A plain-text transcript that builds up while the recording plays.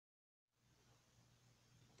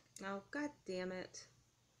Oh, god damn it.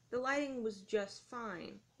 The lighting was just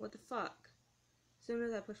fine. What the fuck? As soon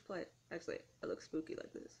as I push play. Actually, I look spooky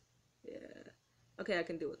like this. Yeah. Okay, I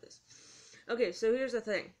can deal with this. Okay, so here's the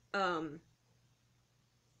thing. I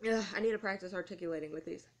need to practice articulating with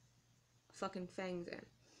these fucking fangs in.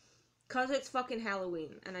 Cause it's fucking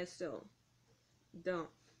Halloween, and I still don't.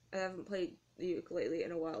 I haven't played the ukulele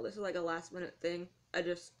in a while. This is like a last minute thing. I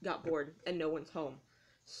just got bored, and no one's home.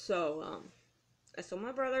 So, I told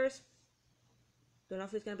my brothers. Don't know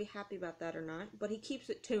if he's gonna be happy about that or not, but he keeps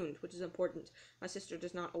it tuned, which is important. My sister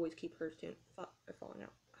does not always keep hers tuned. Fuck, they're falling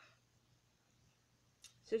out.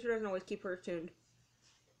 Sister doesn't always keep hers tuned.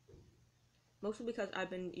 Mostly because I've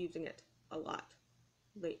been using it a lot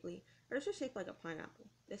lately. Hers is shaped like a pineapple.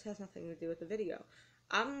 This has nothing to do with the video.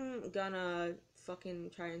 I'm gonna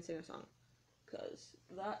fucking try and sing a song. Because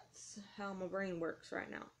that's how my brain works right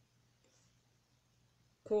now.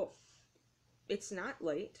 Cool. It's not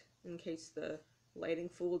late, in case the lighting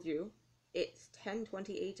fooled you. It's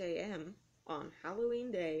 10:28 a.m. on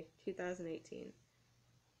Halloween Day, 2018.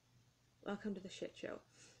 Welcome to the shit show.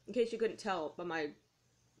 In case you couldn't tell by my...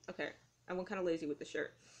 Okay, I went kind of lazy with the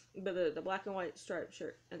shirt. But the black and white striped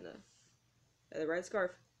shirt and the red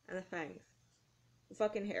scarf and the fangs. The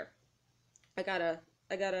fucking hair. I gotta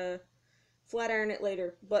flat iron it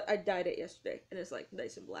later, but I dyed it yesterday and it's like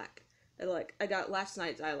nice and black. And like, I got last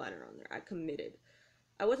night's eyeliner on there. I committed.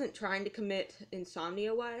 I wasn't trying to commit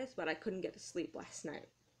insomnia-wise, but I couldn't get to sleep last night.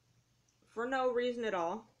 For no reason at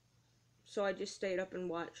all. So I just stayed up and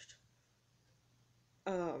watched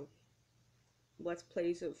Let's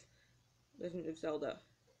Plays of Legend of Zelda.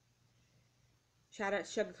 Shout out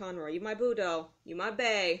Sugar Conroy. You my boo-do. You my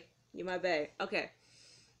bae. You my bae. Okay.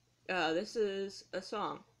 This is a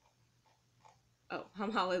song. Oh,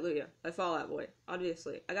 Hum Hallelujah by Fall Out Boy.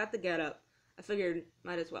 Obviously. I got the get up. I figured,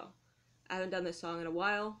 might as well. I haven't done this song in a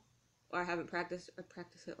while. Or I haven't practiced. I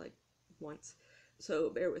practiced it like once. So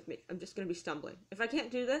bear with me. I'm just gonna be stumbling. If I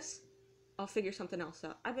can't do this, I'll figure something else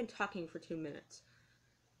out. I've been talking for 2 minutes.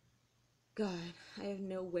 God, I have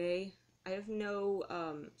no way. I have no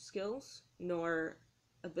skills nor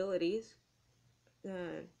abilities.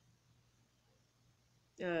 The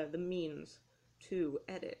means to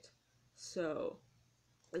edit. So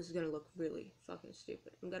this is gonna look really fucking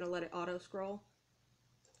stupid. I'm gonna let it auto scroll.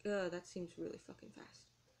 That seems really fucking fast.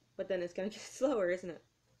 But then it's gonna get slower, isn't it?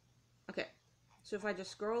 Okay. So if I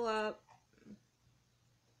just scroll up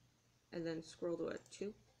and then scroll to a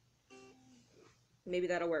 2, maybe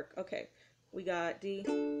that'll work. Okay. We got D,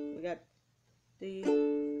 we got D,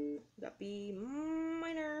 we got B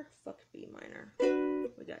minor, fuck B minor.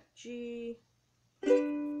 We got G,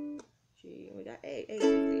 and we got A,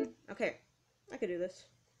 C. Okay, I could do this.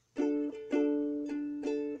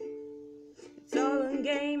 It's all a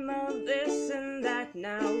game of this and that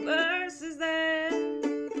now versus that.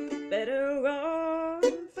 Better off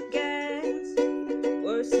against,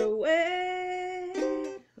 worse away.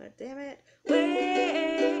 But damn it, when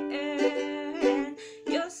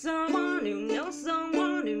you're someone who knows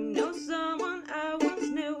someone who knows someone I once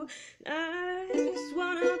knew. I just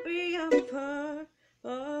wanna be a part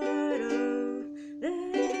of this.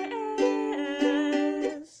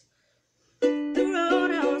 The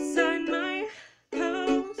road outside my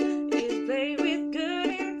house is paved with good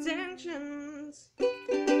intentions.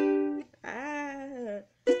 I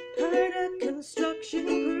hired a construction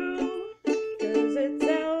crew, 'cause it's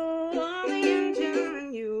out on the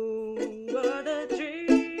engine. You are the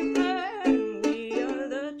dreamer, and we are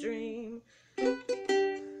the dream.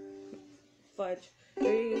 Fudge,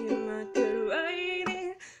 dream I could write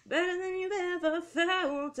it better than you've ever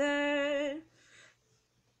felt it.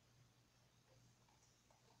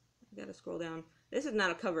 I gotta scroll down. This is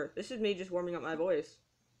not a cover. This is me just warming up my voice.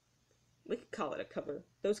 We could call it a cover.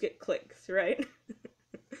 Those get clicks, right?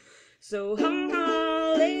 So hum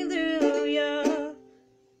hallelujah.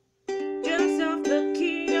 Just off the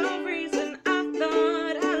key of reason, I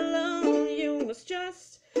thought I loved you. Was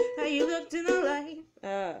just how you looked in the light.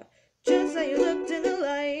 Just how you looked in the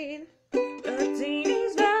light. A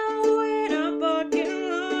teen's vow in a parking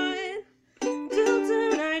lot. Till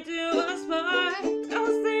tonight do us part. I'll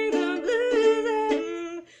sing the blues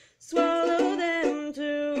and swallow them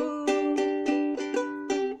too.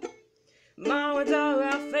 My words are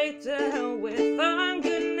our fate, to hell with our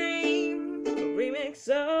good name. A remix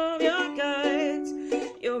of your guides,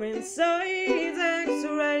 your insides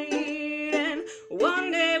X-rayed. And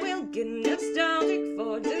one day we'll get nostalgic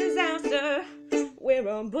for disaster. We're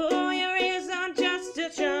on boy, your ears are just a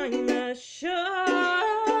China show.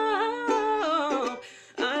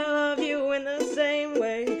 I love you in the same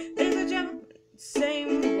way. There's a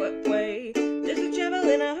same way. There's a travel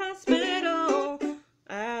in a house.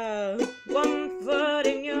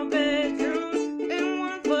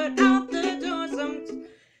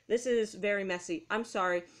 This is very messy. I'm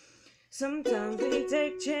sorry. Sometimes we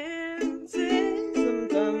take chances,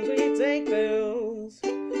 sometimes we take pills.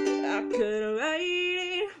 I could write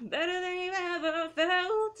it better than you ever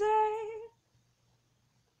felt it.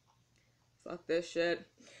 Fuck this shit.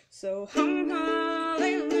 So hum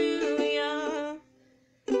hallelujah,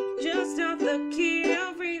 just off the key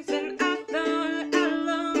of reason. I thought I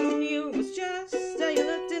loved you was just how you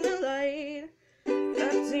looked in the light.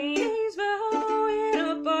 13 days for in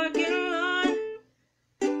a parking lot,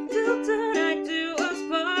 till tonight do us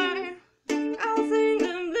part. I'll sing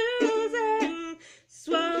the blues and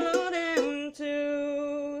swallow them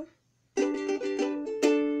too.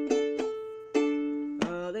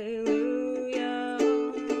 Hallelujah,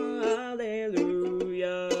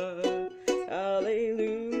 hallelujah,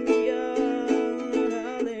 hallelujah,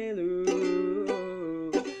 hallelujah,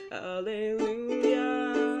 hallelujah,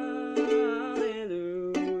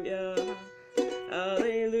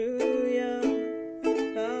 hallelujah,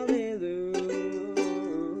 hallelujah.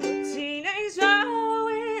 Teenage vow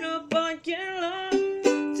in a parking lot,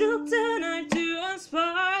 till tonight do us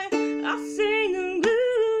part. I'll sing the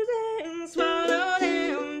blues and swallow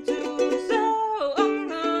them too. So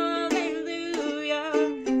hallelujah,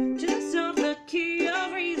 just off the key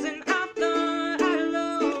of reason. I thought I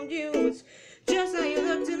loved you, it's just how you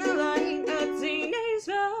looked in the light.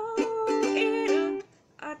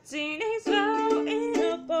 A teenage vow in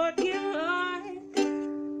a parking lot,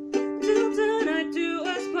 till tonight do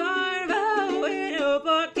us part. Vow in a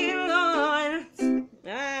parking lot.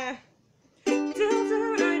 Till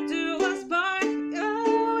tonight do us part.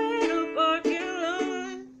 Oh, in a parking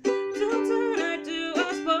lot. Till tonight do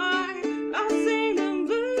us part. I'll sing the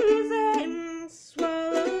blues and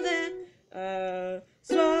swallow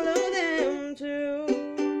them too.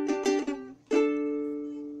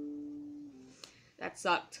 That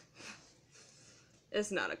sucked.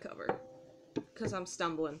 It's not a cover, because I'm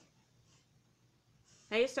stumbling.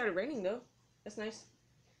 Hey, it started raining though. That's nice.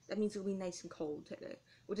 That means it'll be nice and cold today,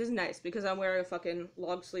 which is nice because I'm wearing a fucking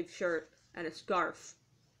long sleeve shirt and a scarf.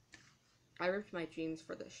 I ripped my jeans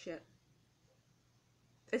for this shit.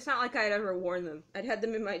 It's not like I'd ever worn them. I'd had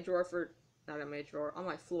them in my drawer for, not in my drawer, on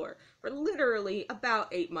my floor for literally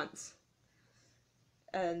about 8 months.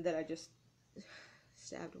 And then I just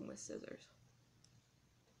stabbed them with scissors.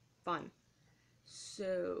 Fun.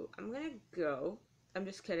 So, I'm gonna go. I'm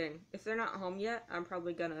just kidding. If they're not home yet, I'm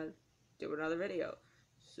probably gonna do another video.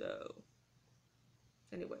 So,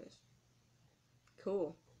 anyways.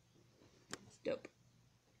 Cool. It's dope.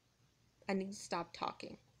 I need to stop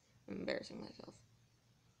talking. I'm embarrassing myself.